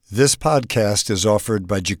This podcast is offered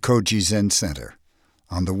by Jikoji Zen Center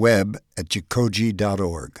on the web at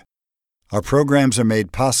jikoji.org. Our programs are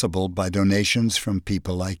made possible by donations from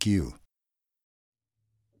people like you.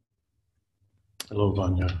 Hello,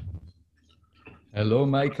 Vanja. Hello,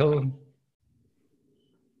 Michael.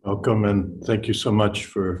 Welcome, and thank you so much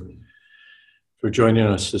for joining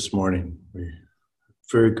us this morning. We're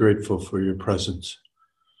very grateful for your presence.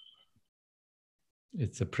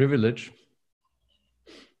 It's a privilege.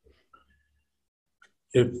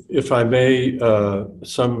 If I may,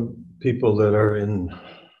 some people that are in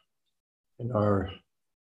our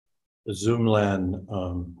Zoom land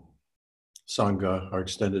Sangha, our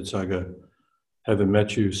extended Sangha, haven't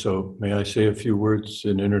met you, so may I say a few words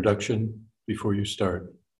in introduction before you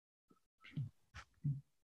start?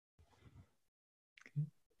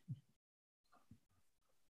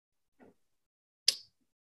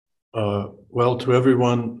 Well, to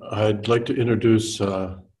everyone, I'd like to introduce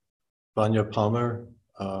Vanja Palmers.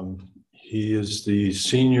 He is the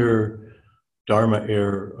senior Dharma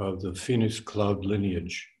heir of the Phoenix Cloud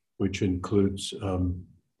lineage, which includes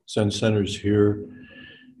Zen centers here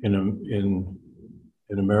in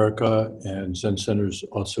America and Zen centers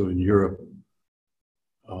also in Europe.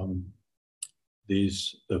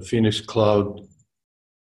 The Phoenix Cloud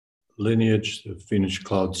lineage, the Phoenix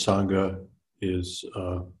Cloud Sangha, is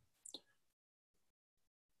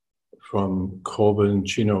from Kobun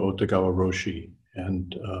Chino Otogowa Roshi.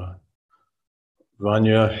 And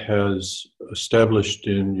Vanja has established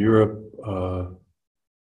in Europe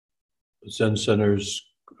Zen centers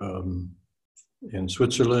in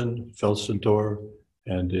Switzerland, Felsentor,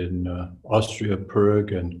 and in Austria,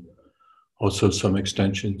 Puregg, and also some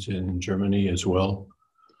extensions in Germany as well.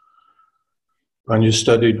 Vanja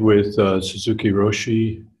studied with Suzuki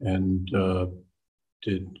Roshi and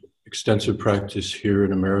did extensive practice here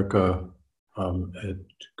in America at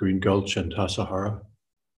Green Gulch and Tassajara,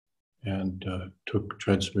 and took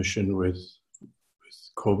transmission with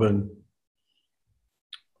Kobun.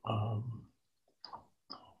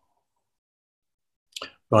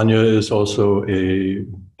 Vanja is also a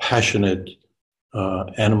passionate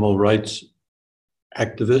animal rights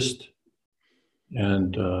activist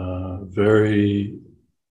and very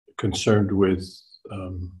concerned with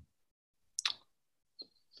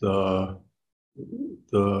the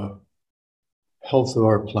health of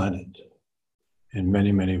our planet in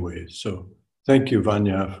many, many ways. So thank you,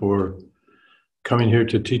 Vanja, for coming here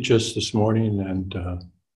to teach us this morning and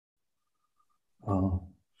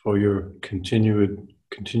for your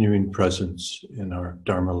continuing presence in our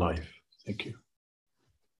Dharma life. Thank you.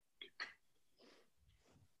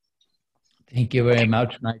 Thank you very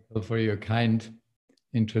much, Michael, for your kind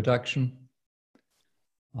introduction.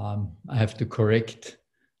 I have to correct.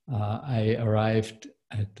 I arrived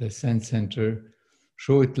at the Zen Center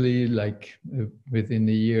shortly, within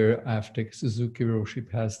a year after Suzuki Roshi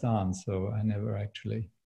passed on, so I never actually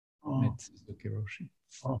met Suzuki Roshi.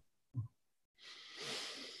 Oh.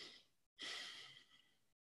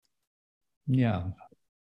 Yeah.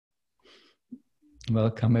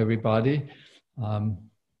 Welcome, everybody.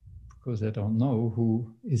 Because I don't know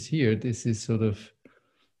who is here. This is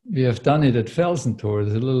we have done it at Felsentor.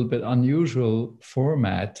 It's a little bit unusual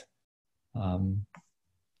format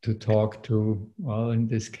to talk to. Well, in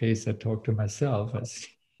this case, I talk to myself. I see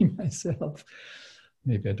myself.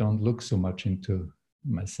 Maybe I don't look so much into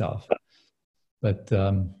myself. But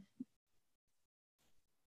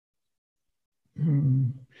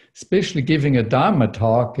especially giving a Dharma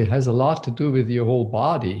talk, it has a lot to do with your whole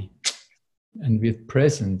body and with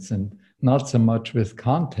presence, and not so much with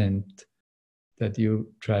content that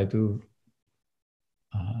you try to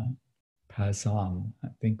pass on. I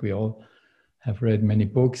think we all have read many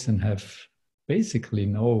books and have basically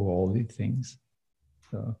know all these things.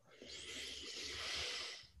 So,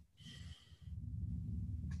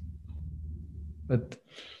 but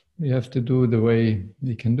we have to do the way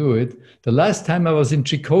we can do it. The last time I was in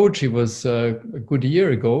Jikoji was a good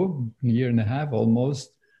year ago, a year and a half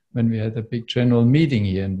almost, when we had a big general meeting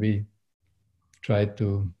here and we tried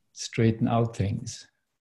to straighten out things,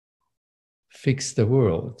 fix the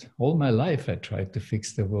world. All my life I tried to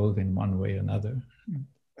fix the world in one way or another.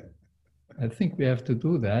 I think we have to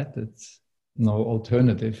do that. It's no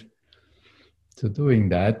alternative to doing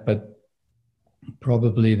that, but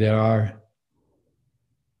probably there are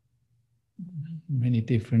many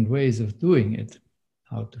different ways of doing it.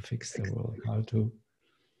 How to fix the world, how to...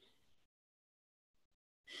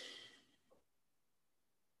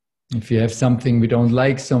 If you have something we don't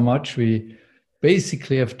like so much, we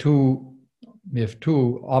basically have two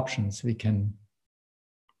options. We can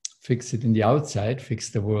fix it in the outside, fix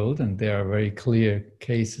the world, and there are very clear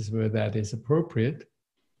cases where that is appropriate.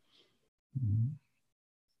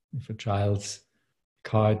 If a child's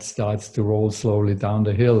cart starts to roll slowly down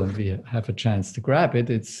the hill and we have a chance to grab it,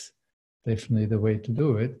 it's definitely the way to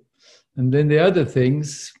do it. And then the other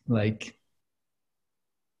things, like,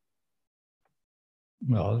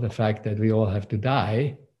 well, the fact that we all have to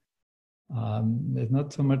die, there's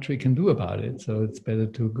not so much we can do about it. So it's better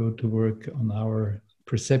to go to work on our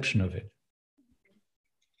perception of it.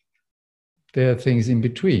 There are things in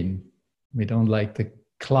between. We don't like the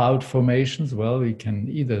cloud formations. Well, we can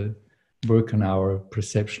either work on our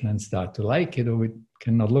perception and start to like it, or we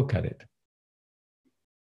cannot look at it.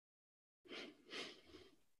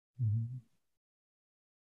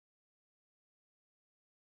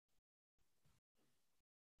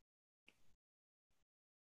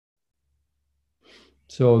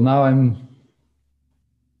 So now I'm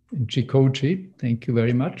in Jikoji. Thank you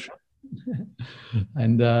very much.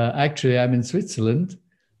 And actually, I'm in Switzerland.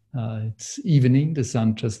 It's evening. The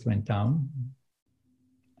sun just went down.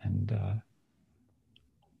 And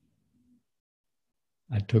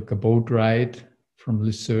I took a boat ride from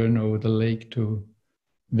Lucerne over the lake to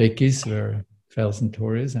Weggis, where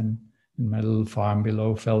Felsentor is. I'm in my little farm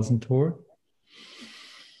below Felsentor.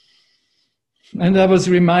 And I was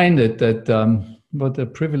reminded that what a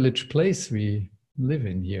privileged place we live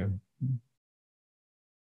in here.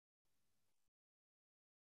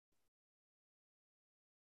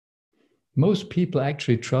 Most people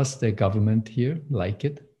actually trust their government here, like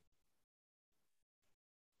it.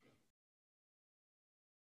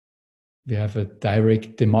 We have a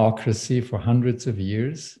direct democracy for hundreds of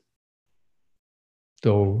years.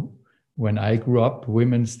 Though when I grew up,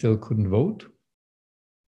 women still couldn't vote.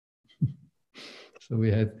 So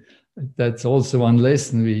that's also one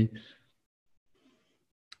lesson.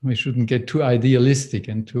 We shouldn't get too idealistic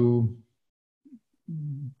and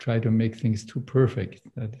try to make things too perfect.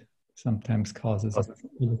 That sometimes causes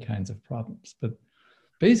all kinds of problems. But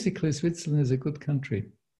basically, Switzerland is a good country.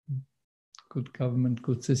 Good government,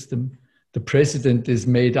 good system. The president is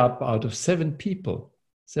made up out of 7 people.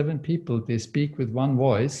 7 people, they speak with one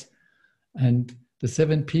voice, and the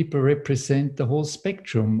 7 people represent the whole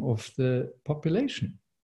spectrum of the population.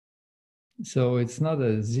 So it's not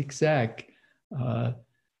a zigzag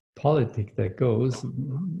politic that goes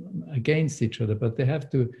against each other, but they have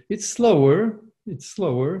to, it's slower,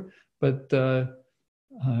 but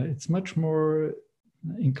it's much more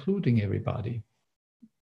including everybody.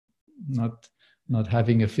 Not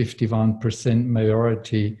having a 51%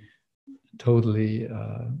 majority totally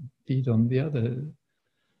beat on the other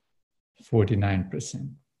 49%.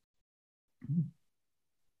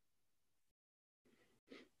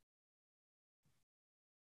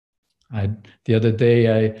 The other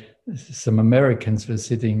day, some Americans were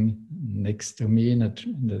sitting next to me in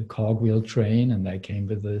the cogwheel train, and I came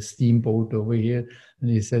with a steamboat over here, and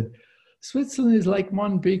he said, Switzerland is like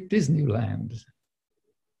one big Disneyland,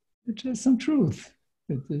 which has some truth.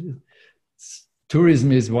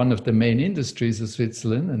 Tourism is one of the main industries of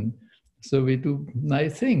Switzerland, and so we do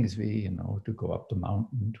nice things. We, to go up the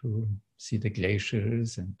mountain, to see the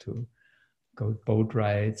glaciers, and to go boat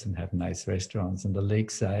rides and have nice restaurants on the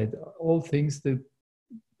lakeside, all things that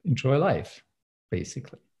enjoy life,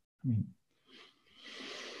 basically.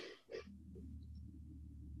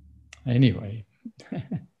 Anyway.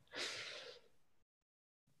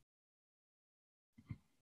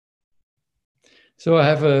 So I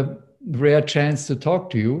have a rare chance to talk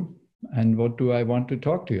to you, and what do I want to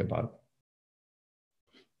talk to you about?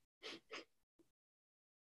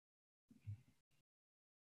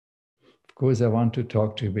 Of course, I want to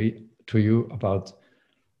talk to you about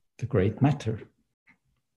the great matter,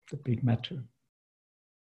 the big matter.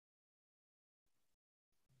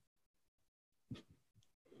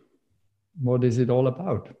 What is it all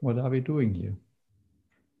about? What are we doing here?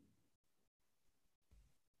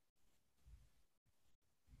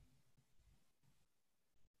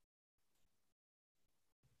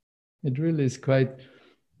 It really is quite,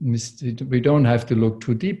 we don't have to look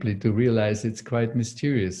too deeply to realize it's quite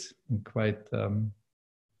mysterious and quite,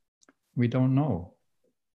 we don't know.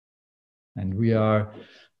 And we are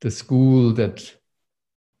the school that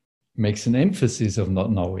makes an emphasis of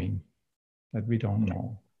not knowing, that we don't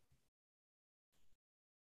know.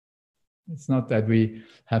 It's not that we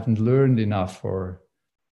haven't learned enough or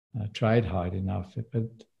tried hard enough, but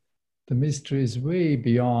the mystery is way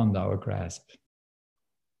beyond our grasp.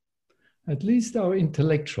 At least our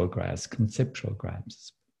intellectual grasp, conceptual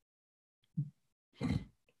grasp.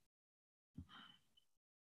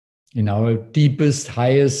 In our deepest,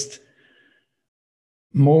 highest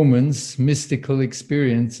moments, mystical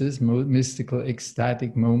experiences, mystical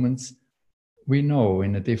ecstatic moments, we know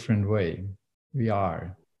in a different way. We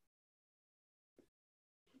are.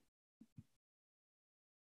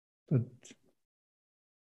 But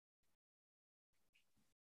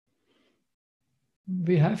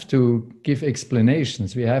we have to give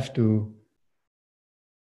explanations. We have to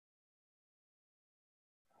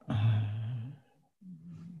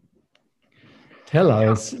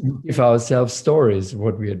give ourselves stories of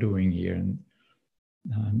what we are doing here.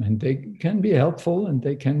 And they can be helpful and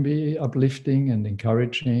they can be uplifting and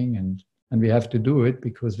encouraging. And we have to do it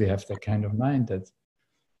because we have that kind of mind.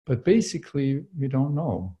 But basically, we don't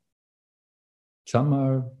know. Some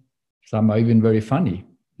are even very funny.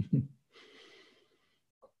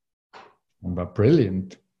 Some are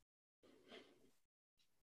brilliant.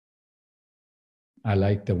 I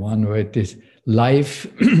like the one where it is life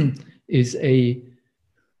is a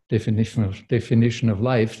definition of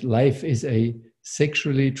life. Life is a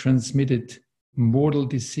sexually transmitted mortal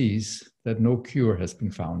disease that no cure has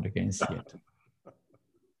been found against yet.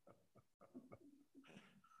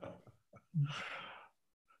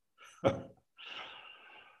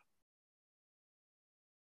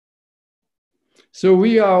 So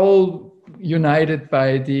we are all united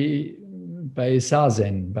by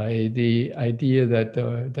Zazen, by the idea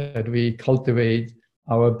that we cultivate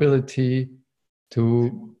our ability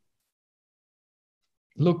to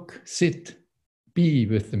look, sit, be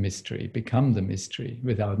with the mystery, become the mystery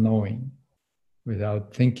without knowing,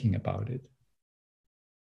 without thinking about it.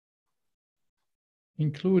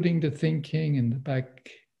 Including the thinking in the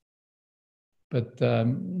back, but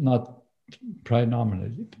not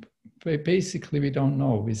predominantly. Basically, we don't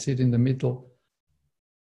know. We sit in the middle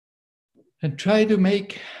and try to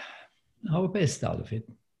make our best out of it.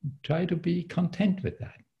 Try to be content with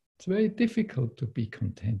that. It's very difficult to be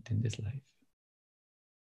content in this life.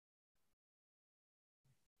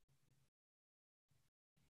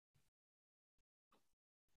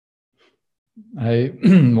 I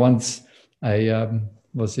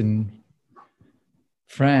was in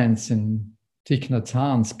France in Thich Nhat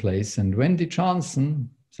Hanh's place, and Wendy Johnson,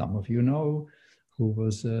 some of you know, who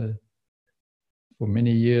was for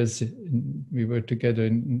many years, we were together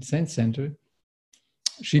in Zen Center.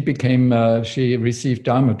 She received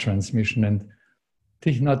Dharma transmission, and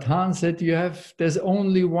Thich Nhat Hanh said, there's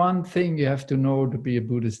only one thing you have to know to be a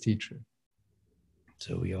Buddhist teacher.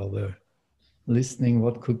 So we all were listening,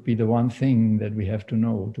 what could be the one thing that we have to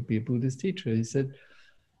know to be a Buddhist teacher? He said,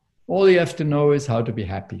 all you have to know is how to be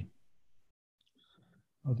happy,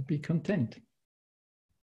 how to be content.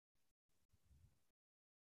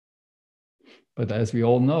 But as we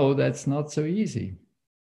all know, that's not so easy.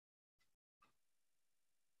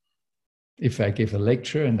 If I give a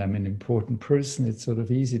lecture and I'm an important person, it's sort of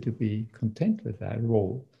easy to be content with that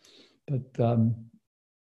role. But on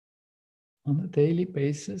a daily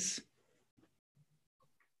basis,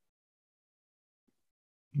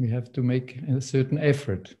 we have to make a certain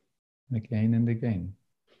effort again and again.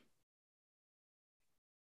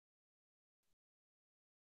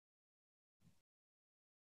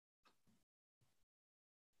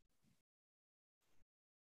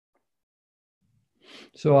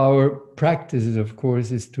 So our practice, of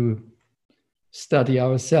course, is to study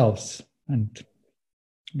ourselves, and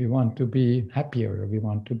we want to be happier, we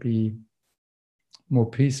want to be more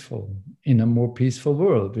peaceful, in a more peaceful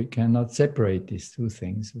world. We cannot separate these two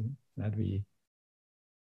things that we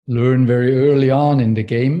learn very early on in the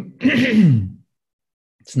game.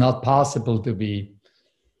 It's not possible to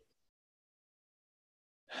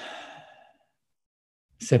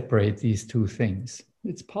separate these two things.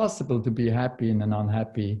 It's possible to be happy in an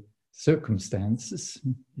unhappy circumstances.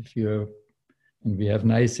 And we have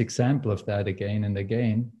nice example of that again and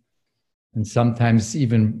again. And sometimes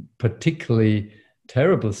even particularly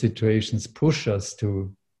terrible situations push us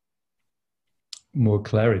to more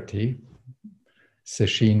clarity.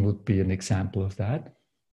 Sesshin would be an example of that.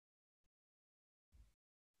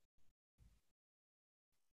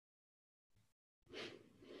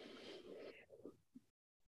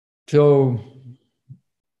 So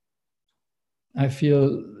I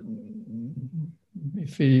feel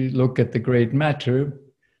if we look at the great matter,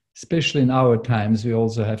 especially in our times, we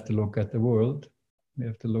also have to look at the world. We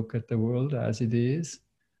have to look at the world as it is.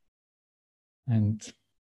 And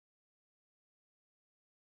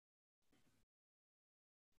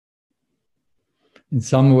in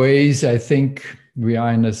some ways, I think we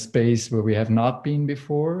are in a space where we have not been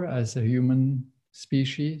before as a human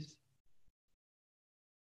species.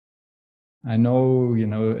 I know,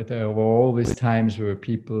 there were always times where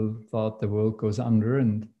people thought the world goes under,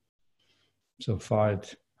 and so far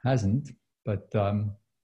it hasn't. But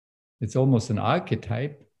It's almost an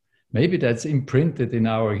archetype. Maybe that's imprinted in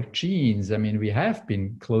our genes. I mean, we have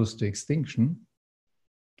been close to extinction.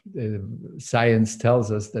 Science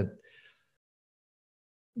tells us that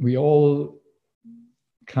we all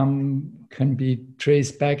can be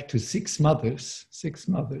traced back to six mothers.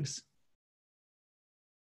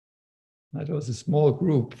 That was a small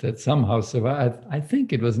group that somehow survived. I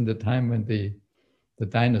think it was in the time when the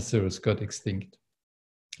dinosaurs got extinct.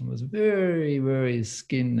 It was very, very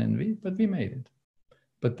skin but we made it.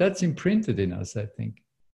 But that's imprinted in us, I think.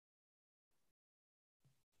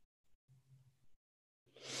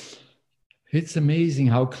 It's amazing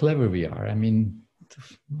how clever we are. I mean,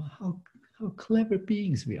 how clever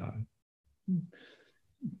beings we are.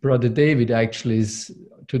 Brother David actually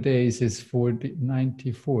today is his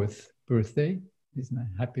 94th birthday.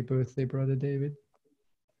 Happy birthday, Brother David.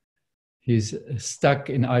 He's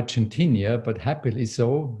stuck in Argentina, but happily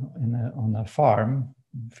so, on a farm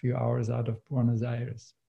a few hours out of Buenos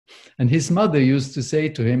Aires. And his mother used to say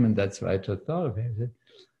to him, and that's why I just thought of him,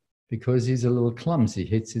 because he's a little clumsy,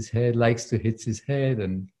 likes to hit his head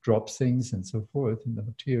and drops things and so forth in the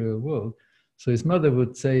material world. So his mother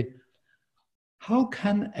would say, how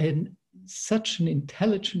can such an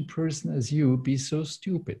intelligent person as you be so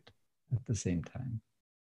stupid at the same time?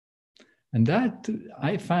 And that,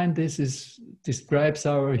 I find describes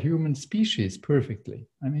our human species perfectly.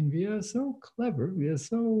 I mean, we are so clever, we are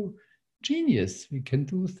so genius. We can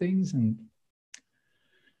do things, and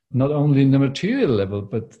not only in the material level,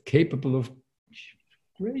 but capable of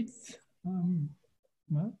great,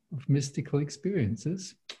 of mystical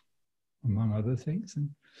experiences, among other things.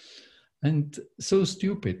 And so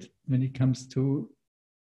stupid when it comes to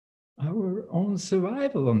our own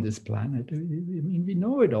survival on this planet. I mean, we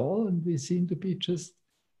know it all, and we seem to be just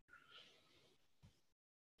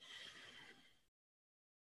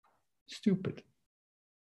stupid.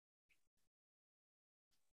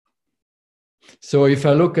 So if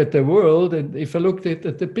I look at the world, and if I look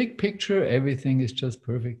at the big picture, everything is just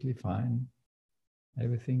perfectly fine.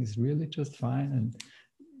 Everything is really just fine. And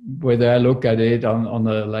whether I look at it on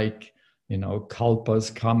a, like, you know, kalpas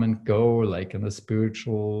come and go, like on a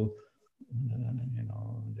spiritual, you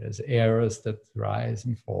know, there's eras that rise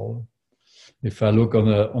and fall. If I look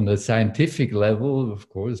on a scientific level, of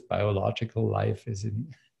course, biological life is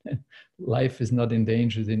not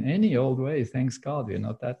endangered in any old way. Thanks God, we're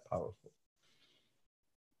not that powerful.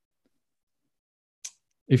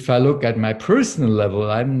 If I look at my personal level,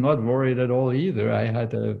 I'm not worried at all either. I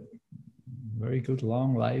had a very good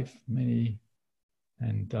long life, and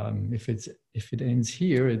if it ends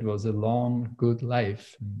here, it was a long, good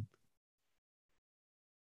life.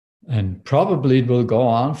 And probably it will go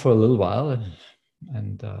on for a little while,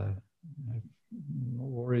 and I have no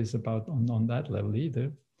worries about on that level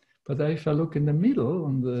either. But if I look in the middle,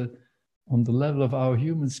 on the level of our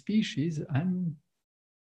human species,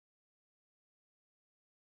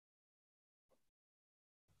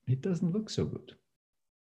 it doesn't look so good.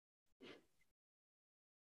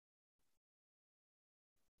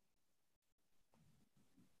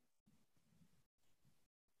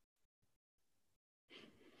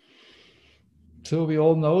 So we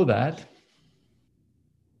all know that.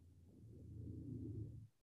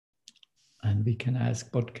 And we can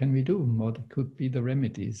ask, what can we do? What could be the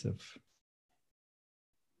remedies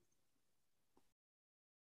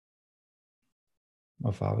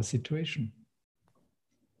of our situation?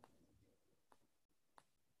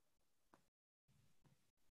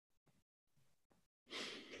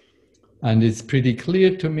 And it's pretty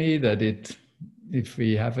clear to me that if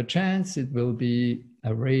we have a chance, it will be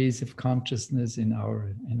a raise of consciousness in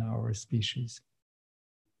our species.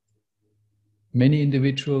 Many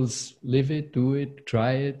individuals live it, do it,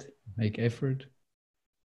 try it, make effort.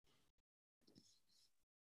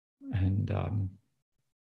 And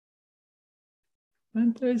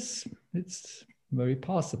it's very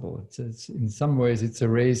possible. It's in some ways it's a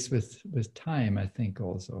race with time, I think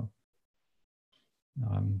also.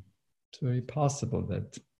 It's very possible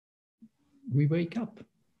that we wake up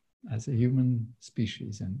as a human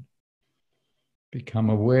species and become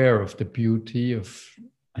aware of the beauty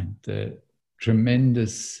and the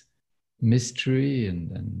tremendous mystery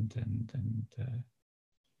and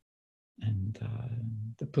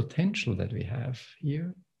the potential that we have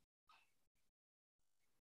here,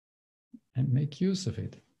 and make use of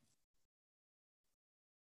it.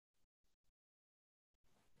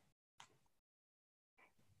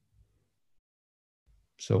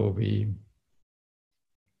 So we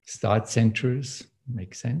start centers,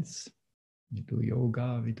 makes sense. We do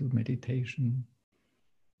yoga, we do meditation,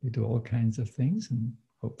 we do all kinds of things and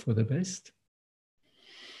hope for the best.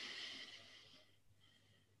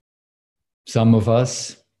 some of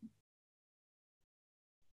us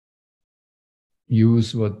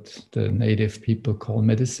use what the native people call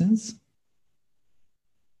medicines.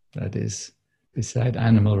 That is, beside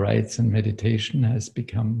animal rights and meditation, has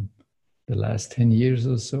become the last 10 years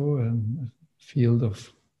or so a field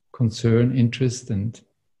of concern, interest, and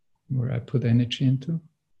where I put energy into.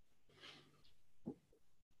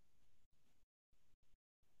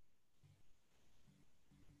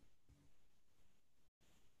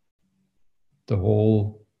 The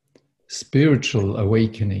whole spiritual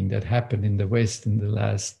awakening that happened in the West in the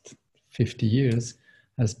last 50 years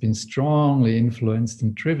has been strongly influenced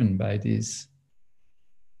and driven by these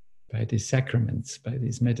sacraments, by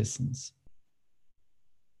these medicines.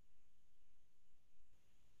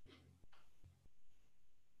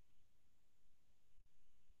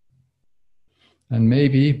 And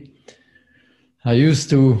maybe I used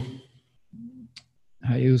to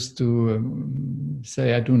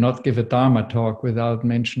say I do not give a Dharma talk without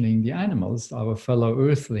mentioning the animals, our fellow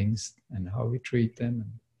earthlings, and how we treat them.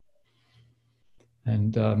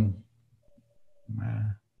 And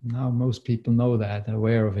now most people know that,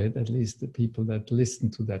 aware of it, at least the people that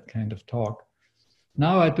listen to that kind of talk.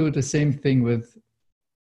 Now I do the same thing with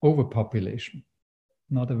overpopulation.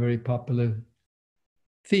 Not a very popular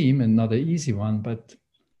theme and not an easy one, but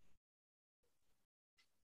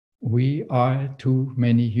we are too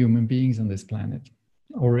many human beings on this planet.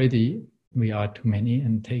 Already we are too many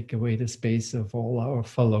and take away the space of all our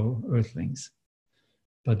fellow earthlings.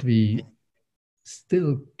 But we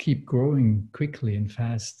still keep growing quickly and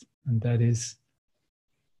fast, and that is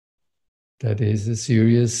a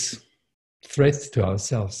serious threat to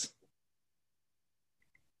ourselves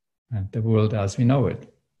and the world as we know it.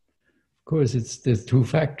 Of course, there's two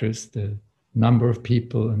factors, the number of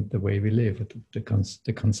people and the way we live,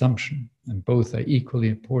 the consumption, and both are equally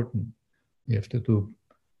important. We have to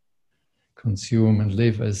consume and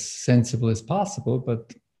live as sensible as possible,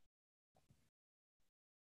 but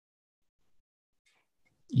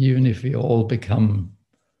even if we all become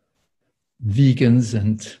vegans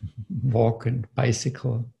and walk and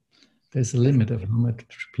bicycle, there's a limit of how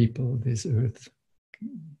much people this earth,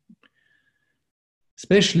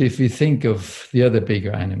 especially if we think of the other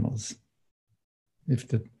bigger animals. If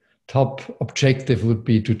the top objective would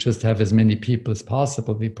be to just have as many people as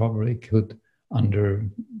possible, we probably could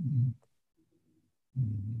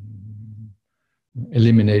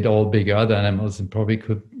eliminate all bigger other animals and probably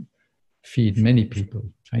could feed many people,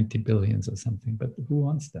 20 billions or something. But who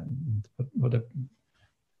wants that? What a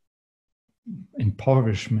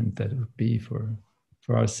impoverishment that would be for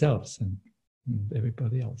ourselves and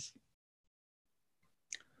everybody else.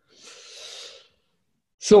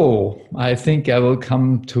 So I think I will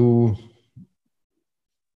come to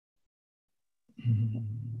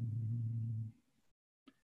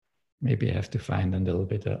maybe I have to find a little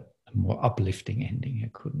bit a more uplifting ending. I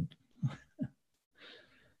couldn't.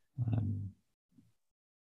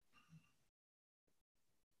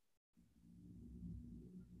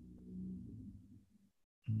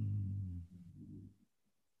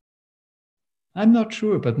 I'm not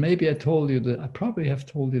sure, but maybe I probably have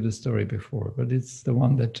told you the story before, but it's the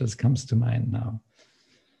one that just comes to mind now.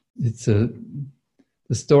 It's the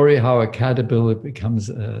story how a caterpillar becomes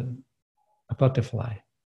a butterfly.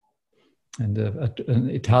 And an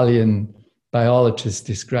Italian biologist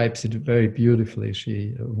describes it very beautifully.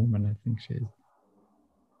 A woman, I think she is.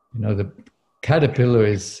 The caterpillar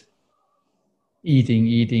is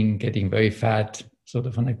eating, getting very fat, sort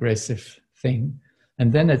of an aggressive thing.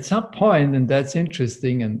 And then at some point, and that's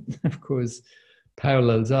interesting, and of course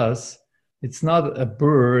parallels us, it's not a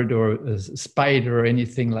bird or a spider or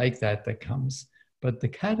anything like that comes, but the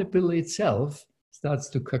caterpillar itself starts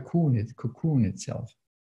to cocoon itself.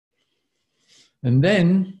 And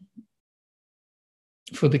then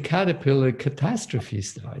for the caterpillar, catastrophe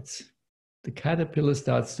starts. The caterpillar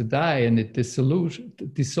starts to die and it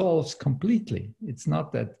dissolves completely. It's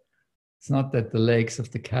not that the legs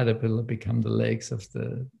of the caterpillar become the legs of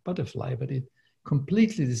the butterfly, but it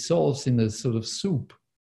completely dissolves in a sort of soup.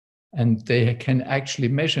 And they can actually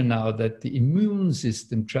measure now that the immune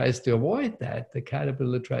system tries to avoid that. The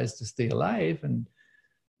caterpillar tries to stay alive and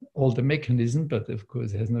all the mechanism, but of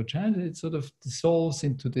course it has no chance. It sort of dissolves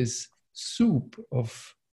into this soup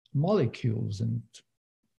of molecules and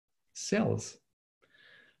cells.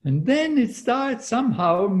 And then it starts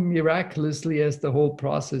somehow, miraculously, as the whole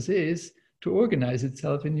process is, to organize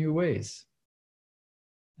itself in new ways.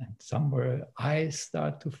 And somewhere eyes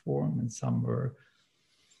start to form, and somewhere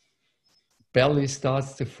belly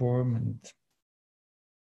starts to form. And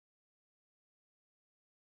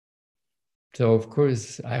so, of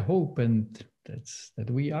course, I hope and that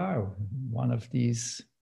we are one of these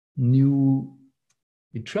new.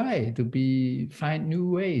 We try to find new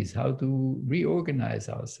ways how to reorganize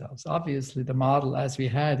ourselves. Obviously, the model as we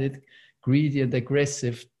had it, greedy and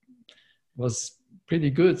aggressive, was pretty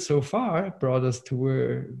good so far. It brought us to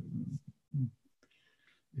where,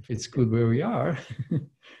 if it's good where we are.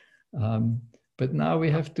 But now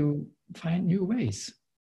we have to find new ways.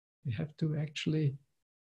 We have to actually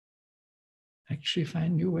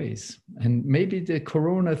find new ways. And maybe the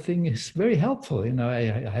Corona thing is very helpful. You know, I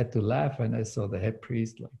had to laugh when I saw the head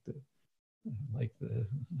priest, like the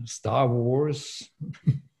Star Wars.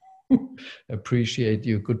 Appreciate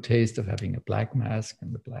your good taste of having a black mask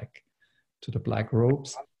and the black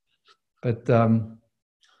robes. But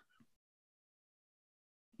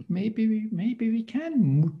maybe we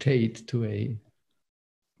can mutate to a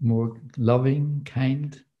more loving,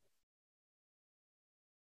 kind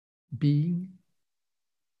being.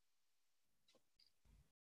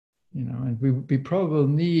 You know, and we probably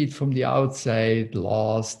need from the outside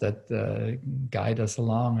laws that guide us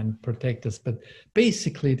along and protect us. But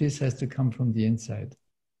basically, this has to come from the inside.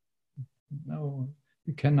 No,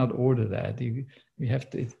 you cannot order that. We have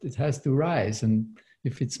to. It has to rise, and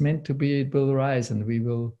if it's meant to be, it will rise, and we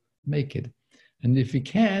will make it. And if we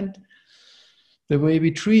can't, the way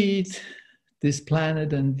we treat this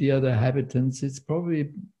planet and the other inhabitants, it's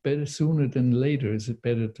probably better sooner than later. Is it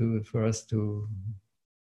better for us to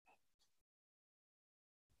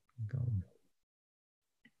go?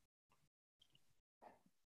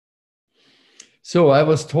 So I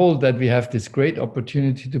was told that we have this great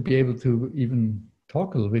opportunity to be able to even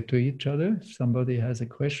talk a little bit to each other. If somebody has a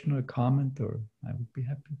question or a comment, or I would be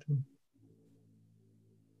happy to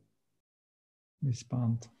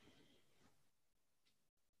respond.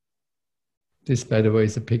 This, by the way,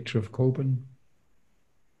 is a picture of Kobun.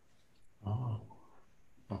 Oh.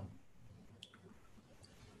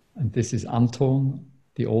 And this is Anton,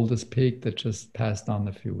 the oldest pig that just passed on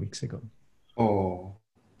a few weeks ago. Oh.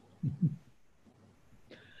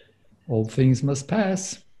 All things must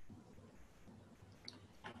pass.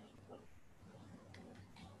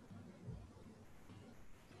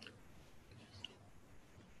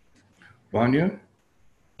 Vanja?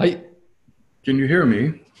 Hi. Can you hear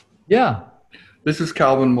me? Yeah. This is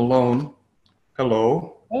Calvin Malone.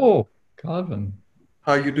 Hello. Oh, Calvin.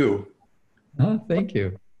 How you do? Thank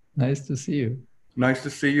you. Nice to see you. Nice to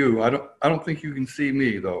see you. I don't think you can see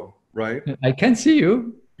me though, right? I can see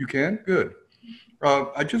you. You can? Good.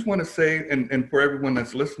 I just want to say, and for everyone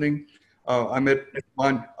that's listening, I met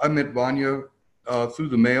Vanja through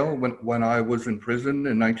the mail when I was in prison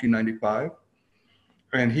in 1995.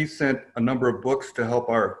 And he sent a number of books to help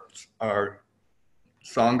our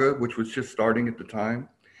Sangha, which was just starting at the time.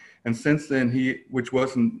 And since then, which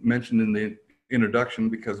wasn't mentioned in the introduction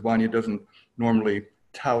because Vanja doesn't normally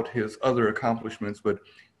tout his other accomplishments, but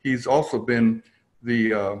he's also been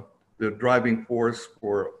the driving force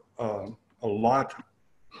for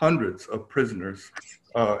hundreds of prisoners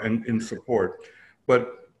in support.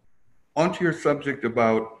 But onto your subject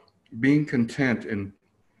about being content and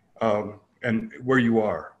where you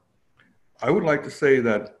are. I would like to say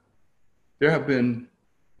that there have been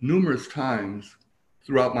numerous times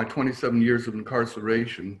throughout my 27 years of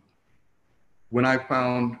incarceration when I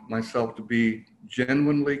found myself to be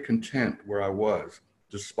genuinely content where I was,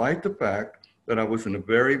 despite the fact that I was in a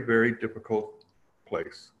very, very difficult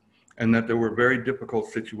place and that there were very difficult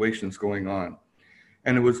situations going on.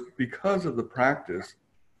 And it was because of the practice,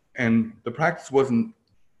 and the practice wasn't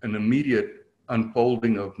an immediate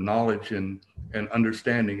unfolding of knowledge and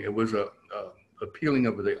understanding. It was a peeling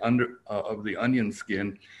of the onion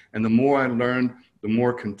skin, and the more I learned, the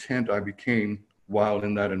more content I became while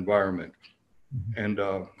in that environment. And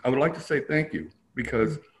I would like to say thank you,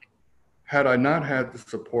 because had I not had the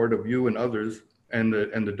support of you and others and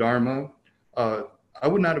the Dharma, I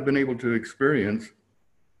would not have been able to experience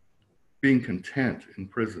being content in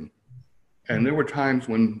prison. And there were times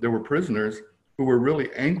when there were prisoners who were really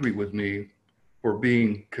angry with me for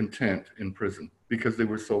being content in prison because they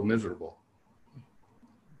were so miserable.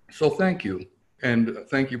 So thank you, and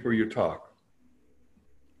thank you for your talk.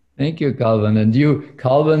 Thank you, Calvin. And you,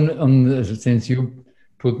 Calvin, since you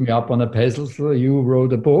put me up on a pedestal, you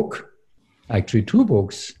wrote a book, actually 2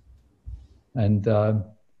 books. And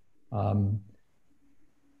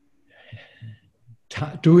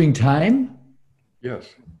Doing Time?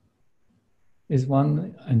 Yes. Is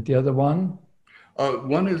one, and the other one?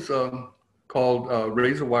 One is called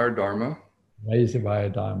Razor Wire Dharma. Razor Wire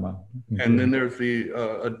Dharma. Okay. And then there's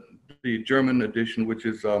the German edition, which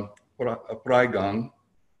is Puregg.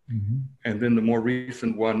 And then the more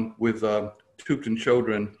recent one with Tupten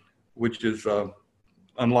children which is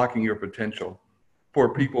Unlocking Your Potential.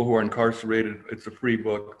 For people who are incarcerated, it's a free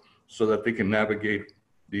book so that they can navigate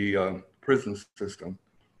the prison system.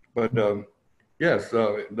 But yes,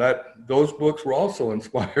 those books were also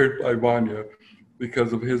inspired by Vanja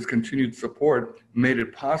because of his continued support, made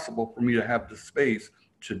it possible for me to have the space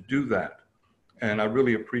to do that. And I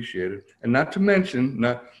really appreciate it. And not to mention,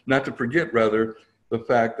 not to forget rather, the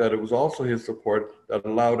fact that it was also his support that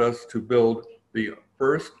allowed us to build the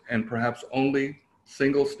first and perhaps only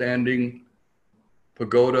single standing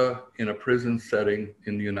pagoda in a prison setting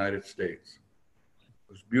in the United States.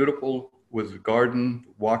 It was beautiful, with a garden,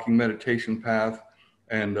 walking meditation path,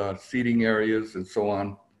 and seating areas and so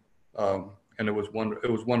on. And it was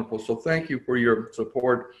wonderful. So thank you for your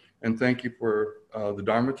support, and thank you for the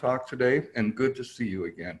Dharma talk today, and good to see you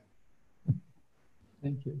again.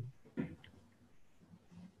 Thank you.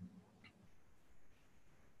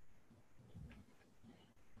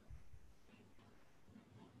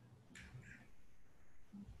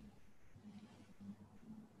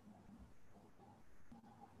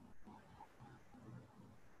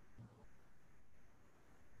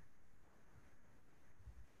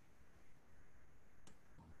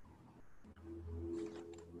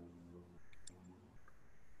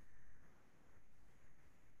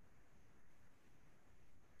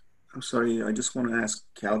 I'm sorry, I just want to ask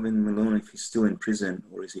Calvin Malone if he's still in prison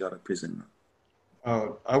or is he out of prison?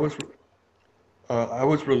 I was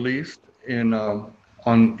released in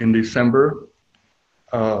December,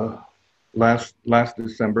 last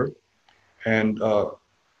December, and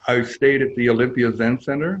I stayed at the Olympia Zen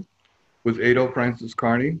Center with Ado Francis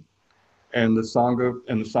Carney, and the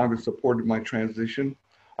Sangha supported my transition.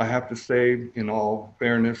 I have to say, in all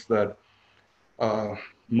fairness, that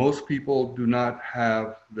most people do not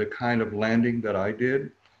have the kind of landing that I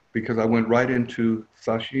did, because I went right into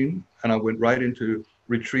Sesshin, and I went right into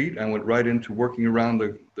retreat, I went right into working around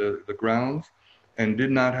the grounds, and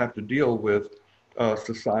did not have to deal with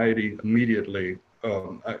society immediately.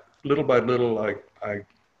 Little by little, I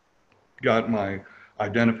got my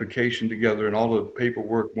identification together and all the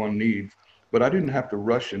paperwork one needs, but I didn't have to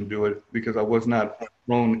rush and do it because I was not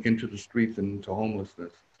thrown into the streets and into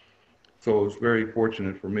homelessness. So it was very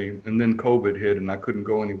fortunate for me. And then COVID hit and I couldn't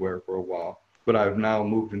go anywhere for a while, but I've now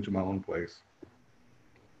moved into my own place.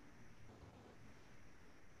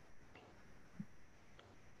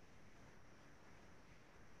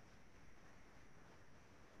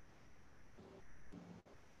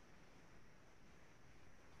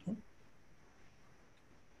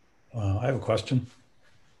 I have a question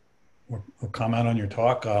or comment on your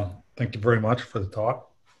talk. Thank you very much for the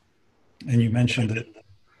talk. And you mentioned that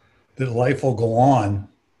life will go on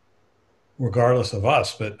regardless of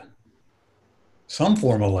us, but some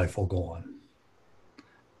form of life will go on.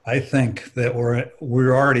 I think that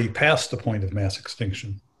we're already past the point of mass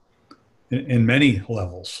extinction in many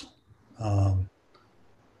levels. And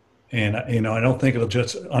I don't think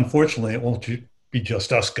unfortunately, it won't be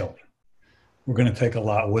just us going. We're going to take a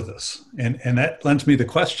lot with us. And that lends me the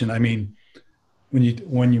question. I mean,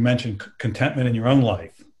 when you mentioned contentment in your own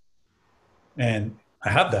life, and I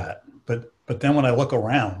have that, but then when I look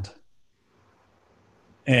around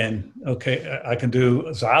and okay, I can do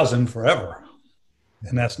Zazen forever,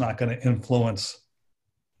 and that's not going to influence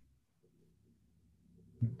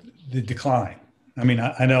the decline. I mean,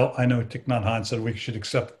 I know Thich Nhat Hanh said we should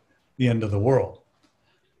accept the end of the world,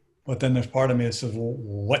 but then there's part of me that says, well,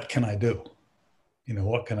 what can I do?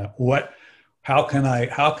 How can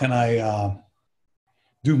I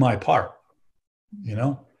do my part?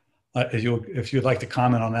 If you'd like to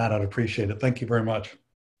comment on that, I'd appreciate it. Thank you very much.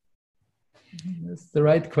 That's the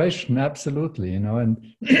right question, absolutely.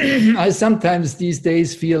 And I sometimes these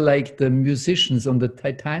days feel like the musicians on the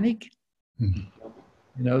Titanic.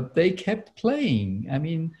 Mm-hmm. They kept playing. I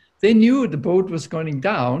mean, they knew the boat was going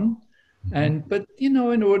down, mm-hmm. but in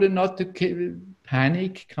order not to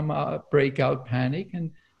panic, break out panic,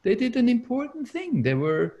 and they did an important thing. They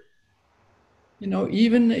were,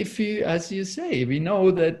 even if as you say, we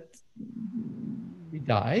know that we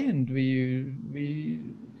die and we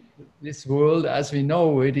this world as we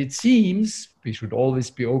know it seems, we should always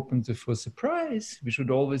be open for surprise. We should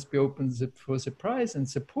always be open for surprise and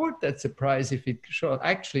support that surprise if it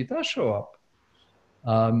actually does show up.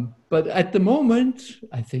 But at the moment,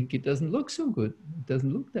 I think it doesn't look so good. It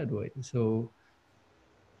doesn't look that way. So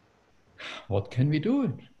what can we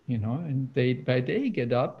do? And day by day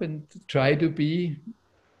get up and try to be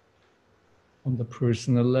on the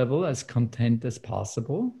personal level as content as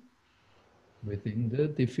possible within the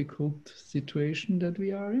difficult situation that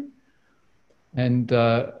we are in. And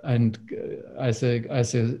as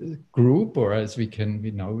a group, or as we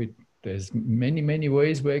there's many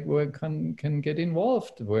ways where one can get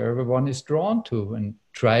involved, wherever one is drawn to, and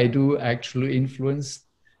try to actually influence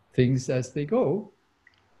things as they go.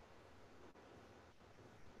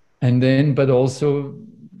 And then, but also,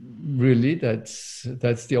 really, that's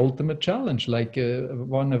the ultimate challenge. Like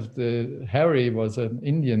one of the Harry was an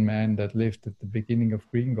Indian man that lived at the beginning of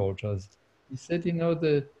Green Gulch. He said,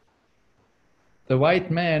 the white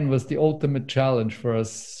man was the ultimate challenge for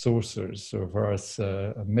us sorcerers, or for us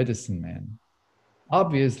medicine men.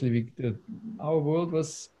 Obviously, our world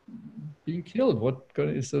was being killed.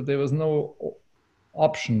 So there was no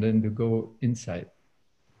option then to go inside.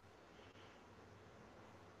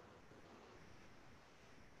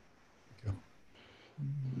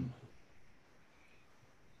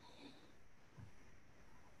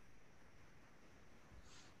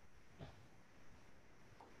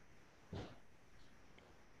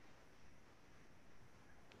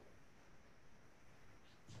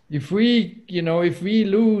 If we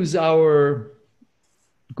lose our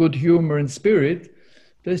good humor and spirit,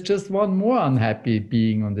 there's just one more unhappy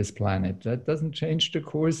being on this planet. That doesn't change the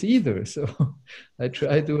course either. So I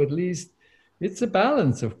try to at least, it's a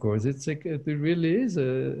balance, of course. It really is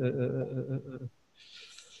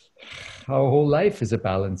our whole life is a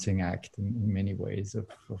balancing act in many ways of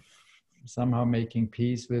somehow making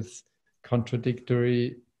peace with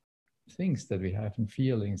contradictory things that we have, and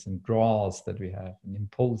feelings and draws that we have, and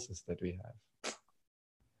impulses that we have.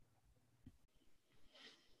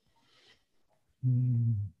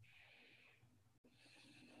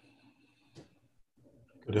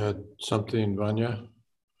 Could I add something, Vanya?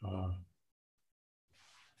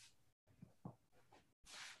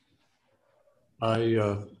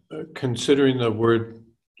 Considering the word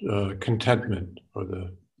contentment, or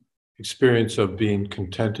the experience of being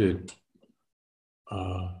contented,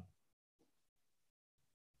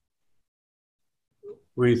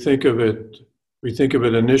 we think of it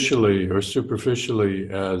initially or superficially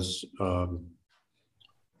as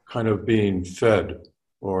kind of being fed,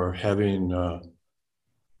 or having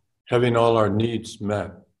all our needs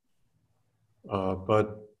met.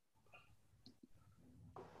 But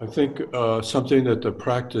I think something that the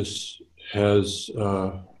practice has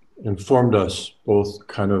informed us, both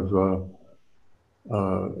kind of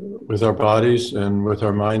with our bodies and with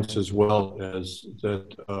our minds as well, as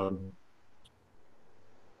that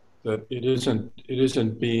that it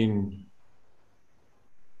isn't being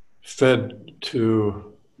fed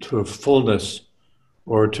to a fullness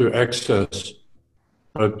or to excess,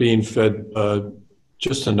 but being fed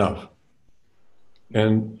just enough.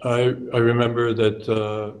 And I remember that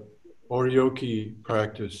Oryoki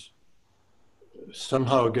practice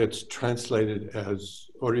somehow gets translated as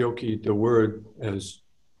Oryoki, the word, as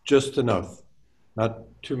just enough, not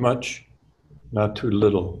too much, not too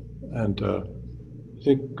little. And I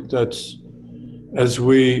think that's, as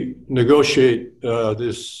we negotiate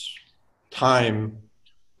this time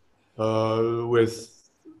with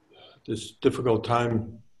this difficult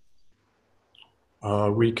time,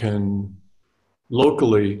 we can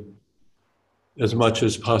locally, as much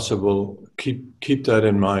as possible, keep that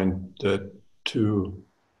in mind, that to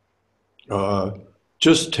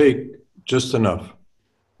just take just enough,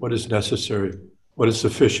 what is necessary, what is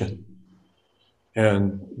sufficient,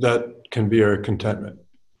 and that can be our contentment.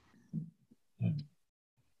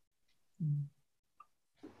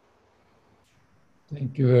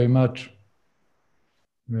 Thank you very much.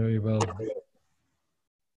 Very well.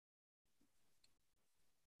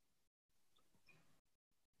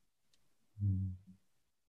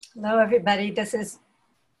 Hello, everybody. This is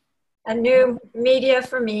a new media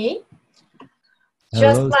for me. Hello.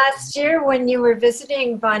 Just last year, when you were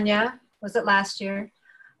visiting Vanya, was it last year?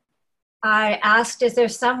 I asked, is there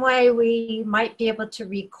some way we might be able to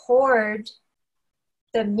record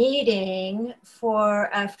the meeting for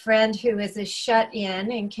a friend who is a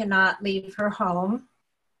shut-in and cannot leave her home?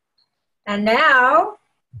 And now,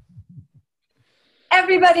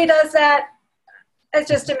 everybody does that. It's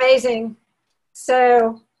just amazing.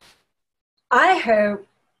 So I hope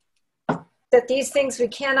that these things we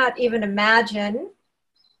cannot even imagine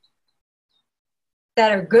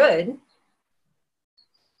that are good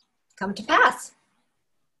come to pass.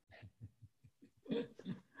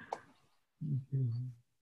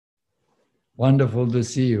 Wonderful to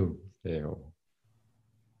see you, Theo.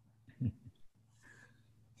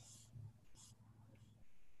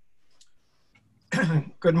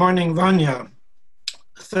 Good morning, Vanya.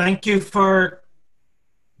 Thank you for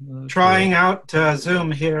trying out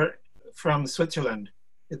Zoom here from Switzerland.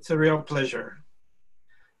 It's a real pleasure.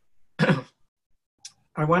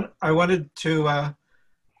 I wanted to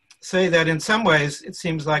say that in some ways it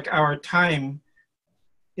seems like our time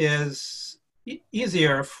is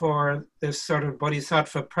easier for this sort of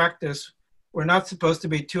bodhisattva practice. We're not supposed to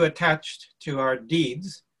be too attached to our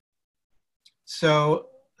deeds. So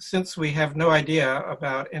since we have no idea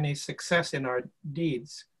about any success in our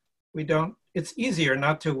deeds, it's easier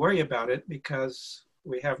not to worry about it because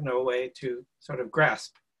we have no way to sort of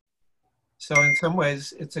grasp. So in some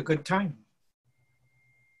ways, it's a good time.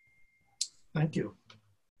 Thank you.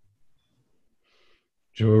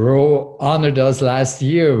 Juro honored us last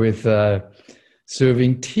year with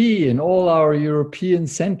serving tea in all our European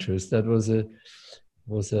centers. That was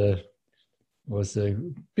a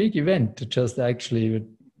big event.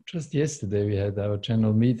 Just yesterday we had our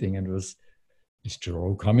general meeting, and is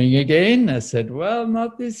Juro coming again? I said, well,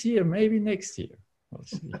 not this year, maybe next year. We'll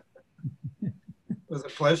see. It was a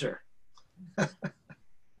pleasure. It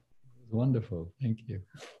was wonderful. Thank you.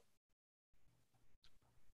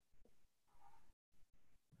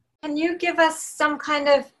 Can you give us some kind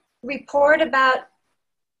of report about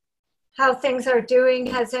how things are doing?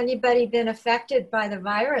 Has anybody been affected by the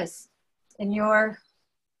virus in your,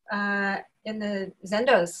 in the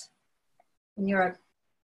Zendos in Europe?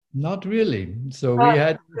 Not really. So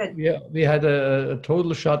we had a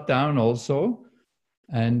total shutdown also,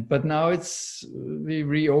 but now we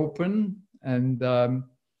reopen and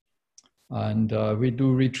we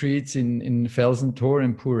do retreats in Felsentor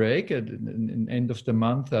and Puregg. At the end of the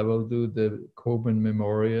month, I will do the Kobun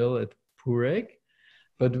Memorial at Puregg.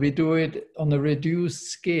 But we do it on a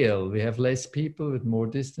reduced scale. We have less people with more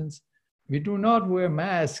distance. We do not wear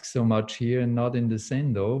masks so much here, and not in the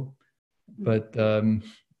Zendo. But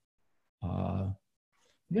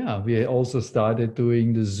we also started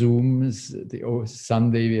doing the Zooms.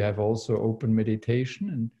 Sunday we have also open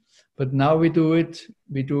meditation, but now we do it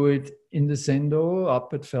in the Zendo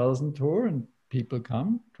up at Felsentor, and people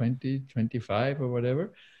come, 20, 25 or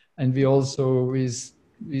whatever. And we also, we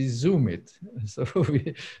Zoom it. So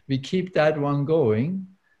we keep that one going.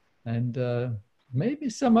 And maybe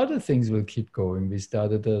some other things will keep going. We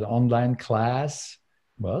started an online class.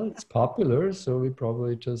 Well, it's popular, so we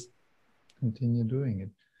probably just continue doing it.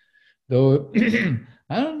 Though,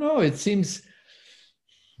 I don't know, it seems,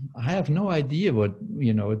 I have no idea what,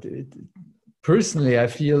 personally, I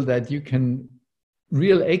feel that you can,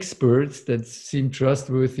 real experts that seem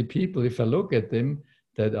trustworthy people, if I look at them,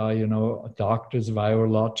 that are, doctors,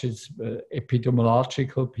 virologists,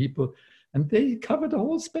 epidemiological people, and they cover the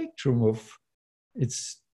whole spectrum of,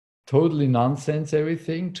 it's totally nonsense,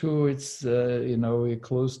 everything, to it's, we're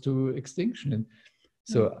close to extinction. And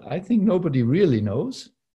so I think nobody really knows.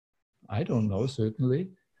 I don't know, certainly.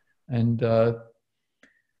 And,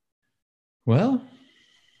 well,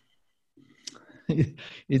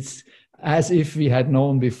 it's as if we had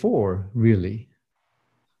known before, really.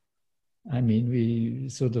 I mean, we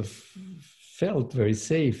sort of felt very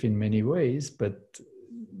safe in many ways, but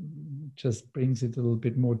just brings it a little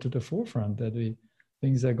bit more to the forefront that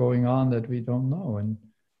things are going on that we don't know. And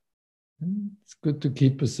it's good to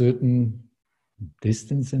keep a certain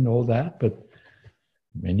distance and all that, but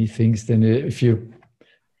many things, then if you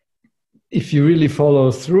really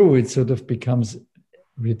follow through, it sort of becomes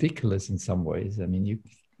ridiculous in some ways. I mean, you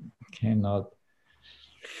cannot,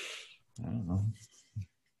 I don't know.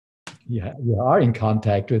 Yeah, you are in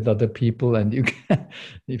contact with other people, and you can,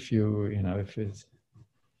 if it's,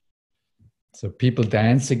 so people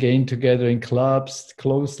dance again together in clubs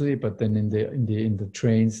closely, but then in the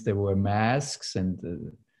trains there were masks, and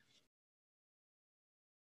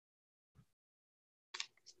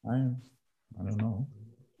I don't know.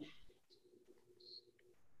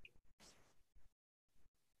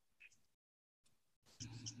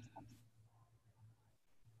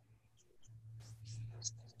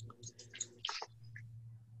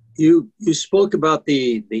 You spoke about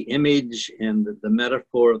the image and the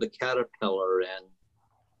metaphor of the caterpillar and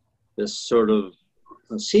this sort of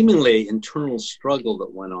seemingly internal struggle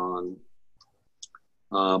that went on.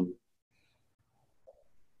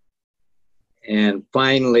 And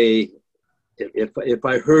finally, if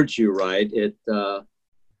I heard you right, it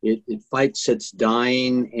fights its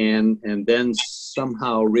dying and then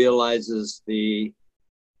somehow realizes the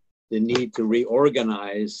need to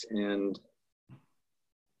reorganize and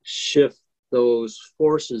shift those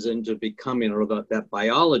forces into becoming, or that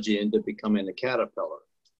biology into becoming a caterpillar.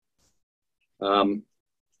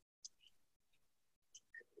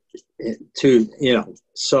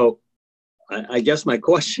 So I guess my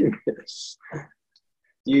question is,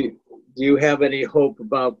 do you have any hope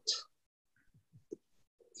about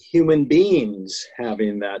human beings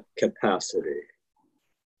having that capacity?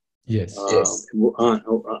 Yes.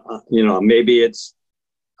 Maybe it's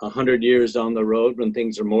 100 years down the road when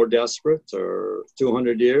things are more desperate, or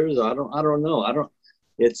 200 years? I don't know.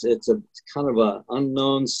 It's a kind of an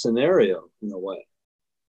unknown scenario in a way.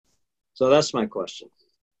 So that's my question.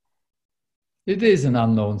 It is an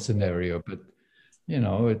unknown scenario, but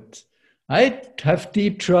I have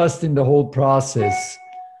deep trust in the whole process.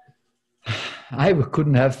 I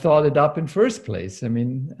couldn't have thought it up in first place. I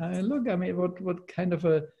mean, what kind of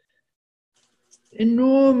a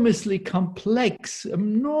enormously complex,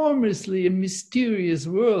 enormously mysterious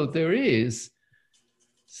world there is.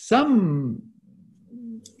 Somehow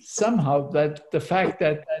that the fact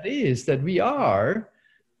that we are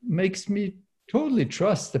makes me totally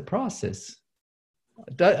trust the process.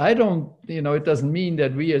 I don't, it doesn't mean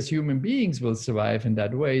that we as human beings will survive in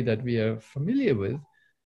that way that we are familiar with.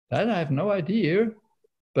 That I have no idea,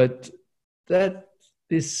 but that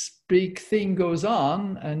this big thing goes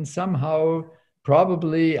on, and somehow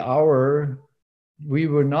probably we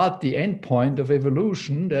were not the end point of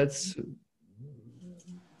evolution. That's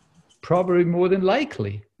probably more than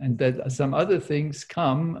likely, and that some other things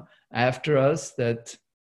come after us that,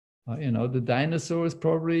 the dinosaurs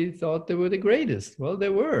probably thought they were the greatest. Well, they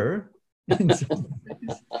were in some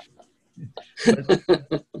ways.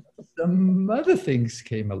 But some other things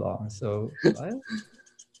came along. So,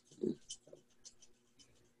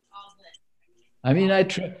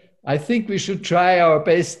 I think we should try our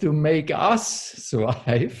best to make us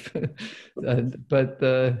survive, but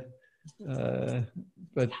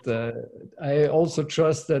I also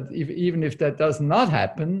trust that even if that does not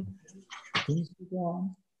happen, things will go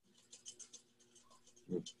on.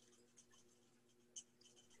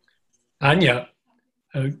 Anya,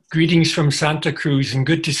 greetings from Santa Cruz, and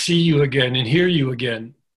good to see you again and hear you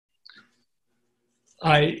again.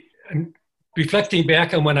 I am reflecting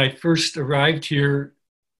back on when I first arrived here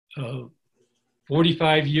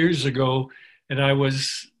 45 years ago, and I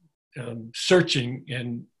was searching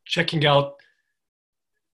and checking out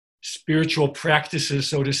spiritual practices,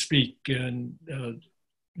 so to speak, and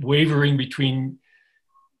wavering between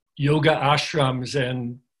yoga ashrams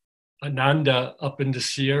and Ananda up in the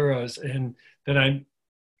Sierras. And then I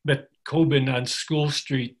met Kobun on School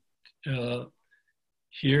Street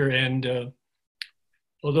here. And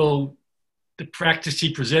although the practice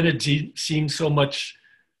he presented seemed so much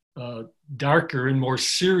darker and more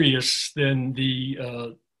serious than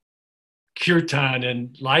the kirtan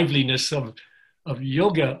and liveliness of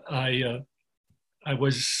yoga, I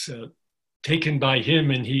was taken by him,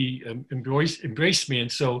 and he embraced me.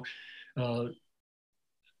 And so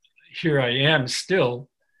here I am still,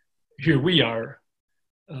 here we are.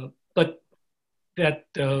 But that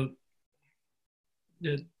the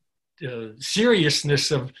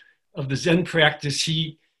seriousness of the Zen practice,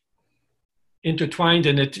 he intertwined,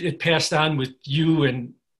 and it passed on with you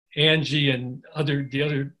and Angie and the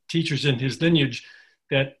other teachers in his lineage,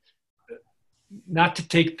 that not to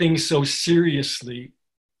take things so seriously.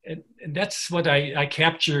 And that's what I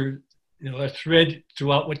capture, a thread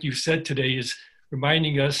throughout what you said today, is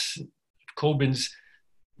reminding us, Kobun's,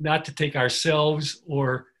 not to take ourselves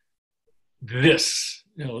or this,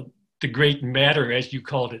 the great matter, as you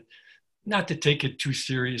called it, not to take it too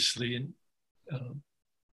seriously. And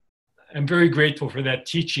I'm very grateful for that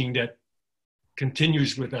teaching that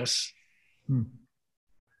continues with us. Thank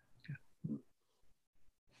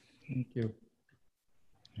you.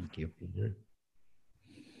 Thank you, Peter.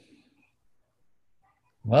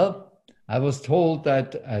 Well, I was told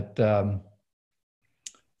that at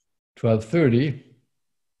 12:30,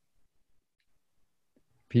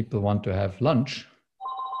 people want to have lunch.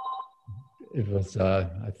 It was,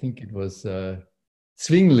 I think it was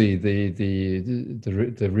Zwingli,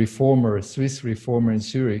 the reformer, Swiss reformer in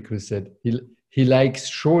Zurich, who said he likes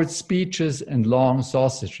short speeches and long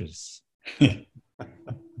sausages.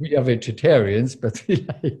 We are vegetarians, but we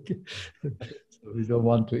don't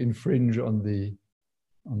want to infringe on the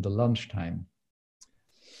lunchtime.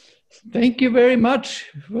 Thank you very much.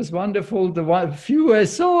 It was wonderful. The few I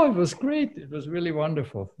saw, it was great. It was really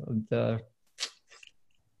wonderful. And,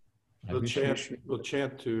 we'll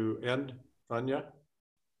chant to end, Vanja.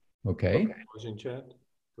 Okay. Closing chant.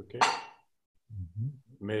 Okay.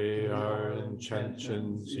 May our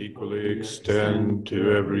intentions equally extend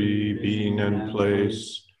to every being and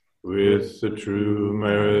place with the true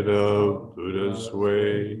merit of Buddha's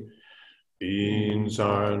way. Beings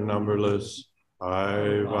are numberless.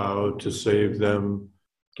 I vow to save them.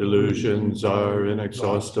 Delusions are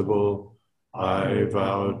inexhaustible. I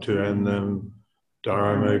vow to end them.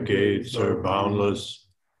 Dharma gates are boundless.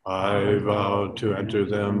 I vow to enter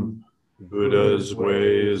them. Buddha's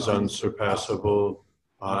way is unsurpassable.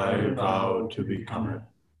 I vow to become it.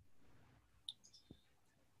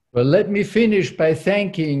 Well, let me finish by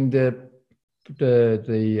thanking the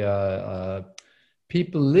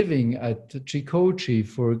people living at Jikoji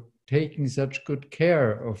for taking such good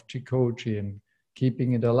care of Jikoji and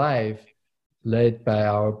keeping it alive, led by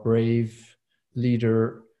our brave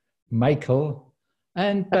leader, Michael,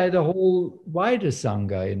 and by the whole wider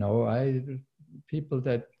Sangha. People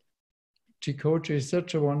that Jikoji is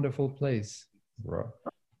such a wonderful place.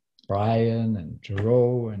 Brian and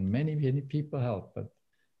Jero and many, many people help, but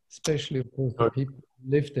especially, of course, the people who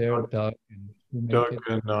live there, Doug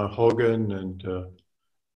and Hogan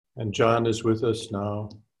and John is with us now,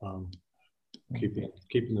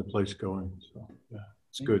 keeping the place going. So yeah,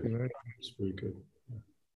 it's good. It's very good.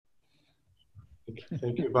 Yeah.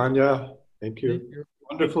 Thank you, Vanja. Thank you.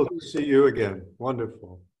 Wonderful to see you again.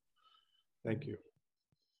 Wonderful. Thank you.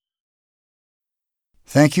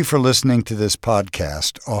 Thank you for listening to this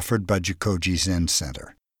podcast offered by Jikoji Zen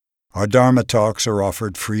Center. Our Dharma talks are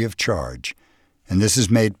offered free of charge, and this is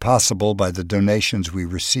made possible by the donations we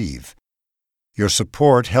receive. Your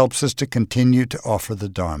support helps us to continue to offer the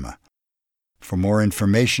Dharma. For more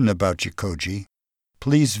information about Jikoji,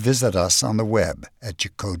 please visit us on the web at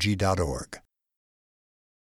jikoji.org.